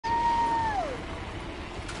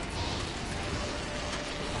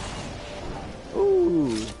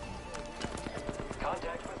Ooh.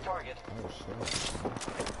 Contact with target. Oh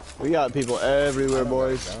shit. We got people everywhere,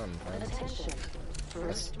 boys.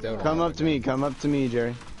 Come up to me,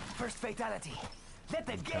 Jerry. First fatality. Let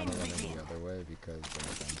the game begin. The other way because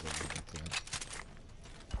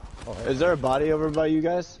oh, hey. Is there a body over by you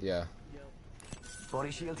guys? Yeah.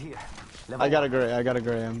 Body shield here. I got a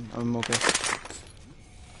gray. I'm okay.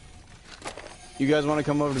 You guys want to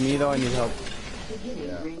come over to me though? I need help.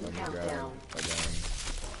 Yeah. Let me grab again.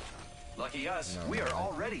 Lucky us, we are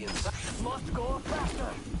already inside. Must go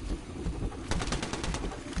faster.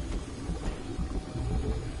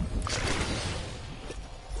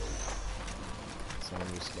 Someone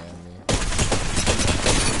just scanned me.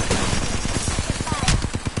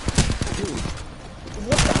 Dude,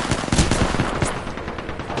 what the?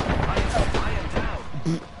 I am down.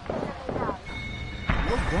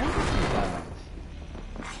 What's wrong with you guys?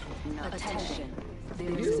 Attention,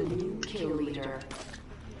 there is a new kill leader.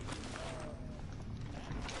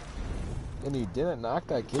 And he didn't knock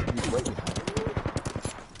that kid. He wait.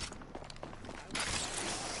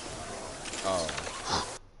 Oh.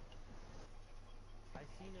 I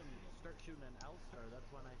seen him start shooting an L-Star. That's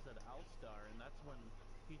when I said L-Star, and that's when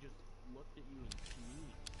he just looked at you and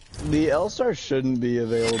sneezed. The L-Star shouldn't be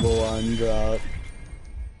available on drop.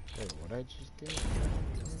 Wait, what I just get?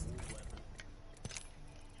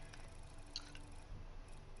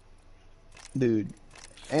 Dude.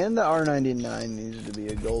 And the R99 needs to be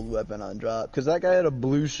a gold weapon on drop. Because that guy had a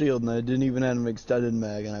blue shield and I didn't even have an extended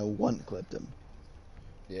mag and I one-clipped him.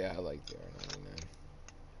 Yeah, I like the R99.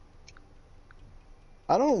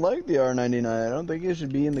 I don't like the R99. I don't think it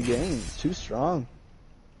should be in the game. It's too strong.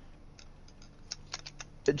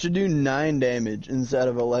 It should do 9 damage instead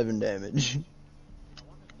of 11 damage.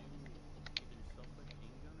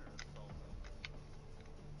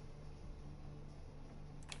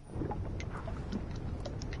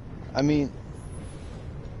 I mean,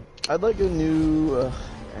 I'd like a new, I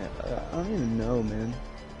don't even know, man.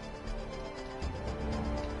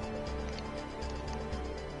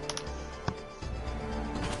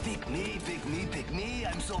 Pick me,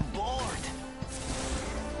 I'm so bored.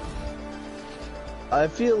 I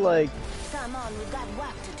feel like Come on, we've got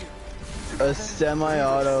work to do. a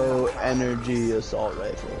semi-auto energy assault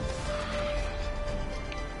rifle.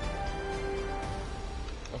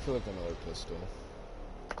 I feel like another pistol.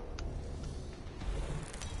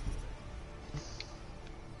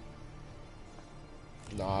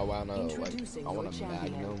 No, I want a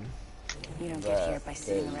Magnum. You don't get here by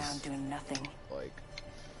sitting around doing nothing. Like,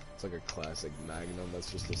 it's like a classic Magnum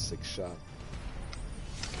that's just a 6-shot.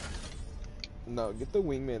 No, get the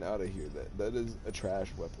Wingman out of here. That is a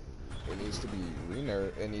trash weapon. It needs to be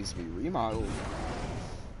it needs to be remodeled.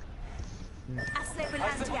 I say we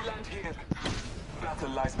land here. Battle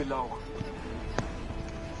lies below.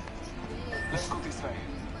 Let's go this way.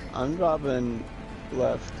 I'm dropping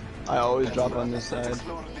left. I always drop on this side.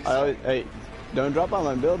 Hey, don't drop on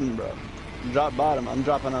my building, bro. Drop bottom. I'm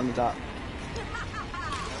dropping on the top.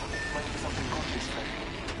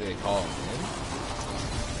 Did they call him in?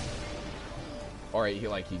 Or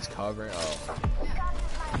he's covering? Oh.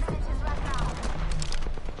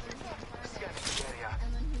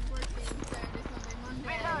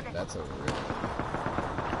 That's a rip.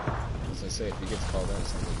 As I say, if he gets called in,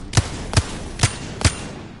 it's something you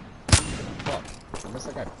fuck. I missed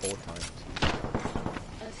that guy 4 times.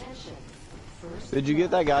 Did you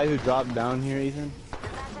get that guy who dropped down here, Ethan?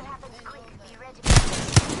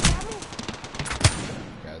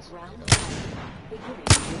 Guys,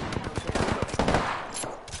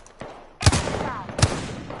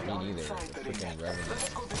 me neither. The freaking revenue.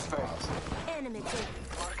 Enemy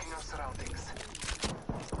Marking our surroundings.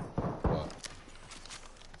 What?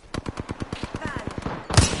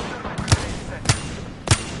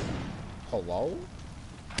 Hello?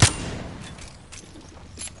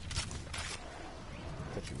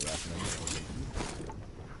 Got you laughing at me.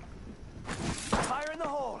 Fire in the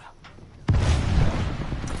hole.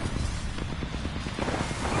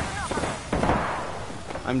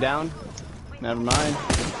 I'm down. Never mind.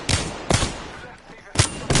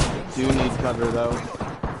 Do need cover though.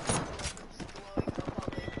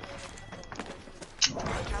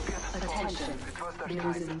 attention. There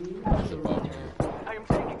is a new He's above me. I am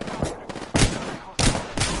taking fire.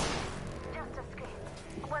 Just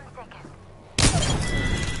escape. 1 second.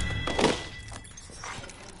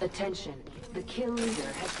 attention. The kill leader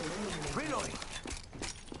has been eliminated. Reloading.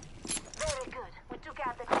 Very good. We took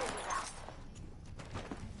out the kill leader.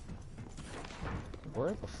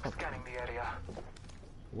 Where the fuck? Scanning the area.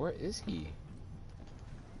 Where is he?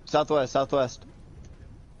 Southwest. Let's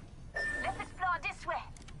explore this way.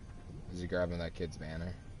 Is Is he grabbing that kid's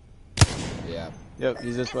banner? Yeah. Yep,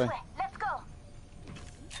 he's this way. Let's go.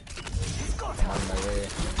 I'm on my way.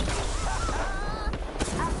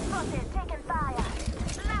 I'm spotted, taking fire.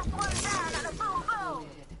 Last one down and a boom boom.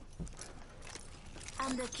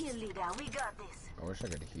 I'm the kill leader. We got this. I wish I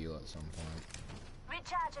could heal at some point.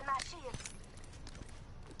 Recharging my shields.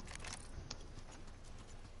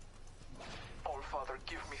 All Father,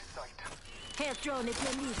 give me sight. Health drone if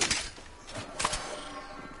you need it.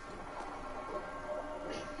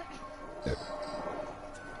 Light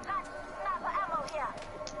sniper ammo here.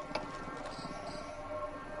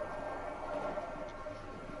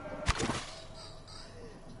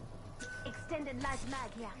 Extended light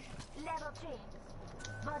mag here. Level 3.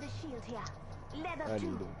 Body shield here. Level I 2.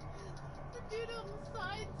 need it. The dude on the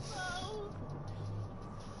side, though.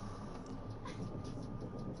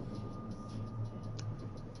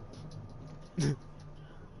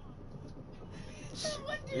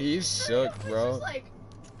 He's shook, bro. Like,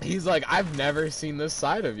 He's like, I've never seen this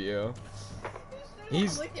side of you.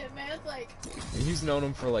 He's look at man, it's like, he's known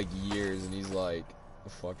him for like years, and he's like,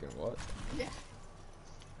 fucking what? yeah.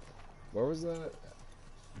 Where was that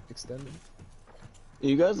extended?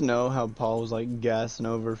 You guys know how Paul was like gassing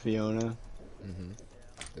over Fiona? Mm-hmm.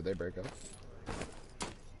 Did they break up?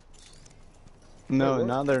 No, what?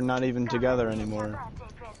 now they're not even together anymore.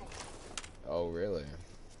 Oh, really?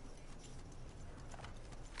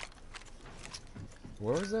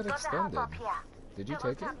 Where was that extended? Did you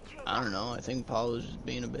take it? I don't know, I think Paul was just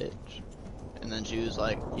being a bitch. And then she was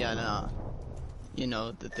like, yeah, nah. You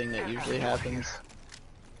know, the thing that usually happens.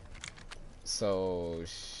 So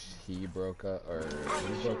he broke up, or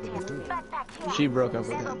he broke up with who? She broke up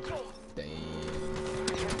with him. Damn.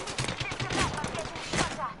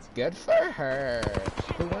 Good for her.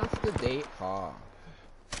 Who wants to date Hawk?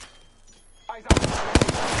 Ah,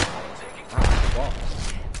 fuck.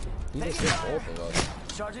 He just hit both of us.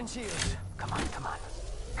 Charging shield. Come on, come on.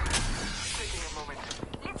 Taking a moment.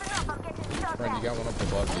 Listen up, I'm getting shot Friend, you at. got one up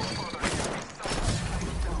above you.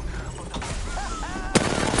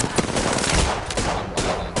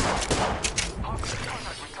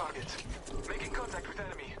 Contact with target. Making contact with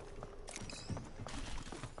enemy.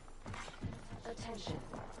 Attention.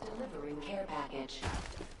 Delivering care package.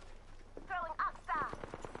 Throwing Oxstar.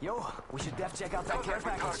 Yo, we should def check out that care Contact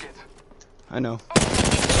with package. target. I know.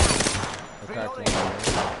 I cracked one.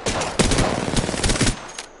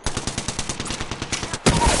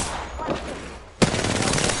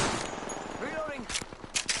 Reloading.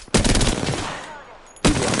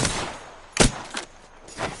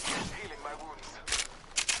 Healing my wounds.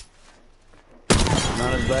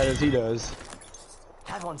 Not as bad as he does.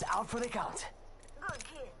 That one's out for the count. Good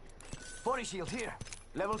kill. Body shield here.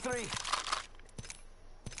 Level 3.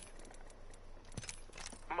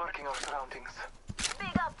 Marking our surroundings.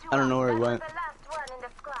 Big up to I don't know where he us. That was went. the last one in the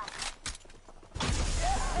squad.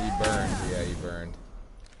 He burned. Yeah, he burned.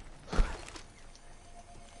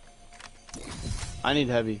 I need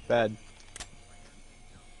heavy, bad.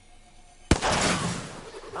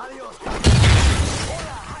 Adios.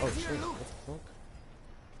 Oh shit! What the fuck?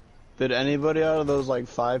 Did anybody out of those like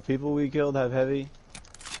 5 people we killed have heavy?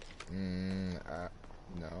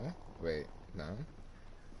 No. Wait, no.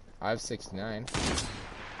 I have 69.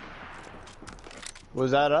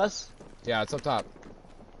 Was that us? Yeah, it's up top.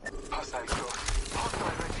 Hostile close. Hostile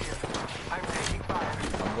right here. I'm taking fire.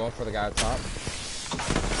 I'm going for the guy up top.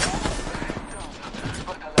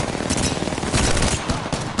 But alive.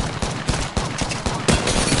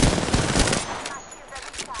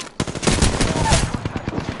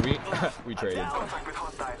 We traded. Contact with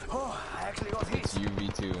hostile. Oh, I actually got hit. It's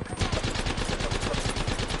UV2.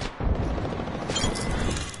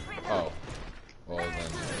 Oh. Well then, okay.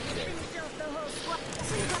 Finish off the whole squad.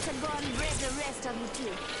 So you got to go and raise the rest of you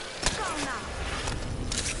too. Go now.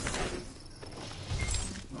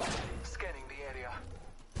 Scanning the area.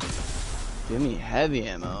 Give me heavy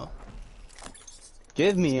ammo.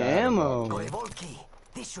 Give me ammo. Got a vault key.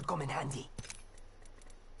 This should come in handy.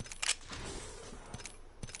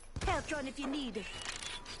 Health drone if you need it.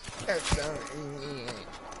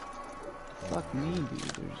 Fuck me,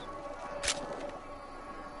 dude.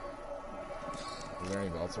 Is there any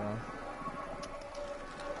belts around?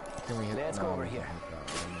 Can we hit? Let's go over here.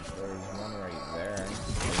 There's one right there. Are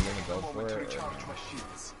you gonna go for Moment to it? recharge my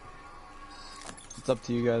shields. It's up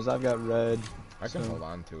to you guys. I've got red. I can so- hold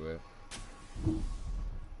on to it.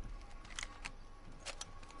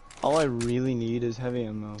 All I really need is heavy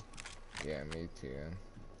ammo. Yeah, me too.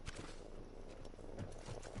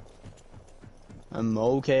 I'm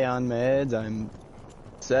okay on meds. I'm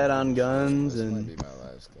set on guns This might and be my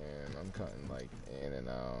last game. I'm cutting like in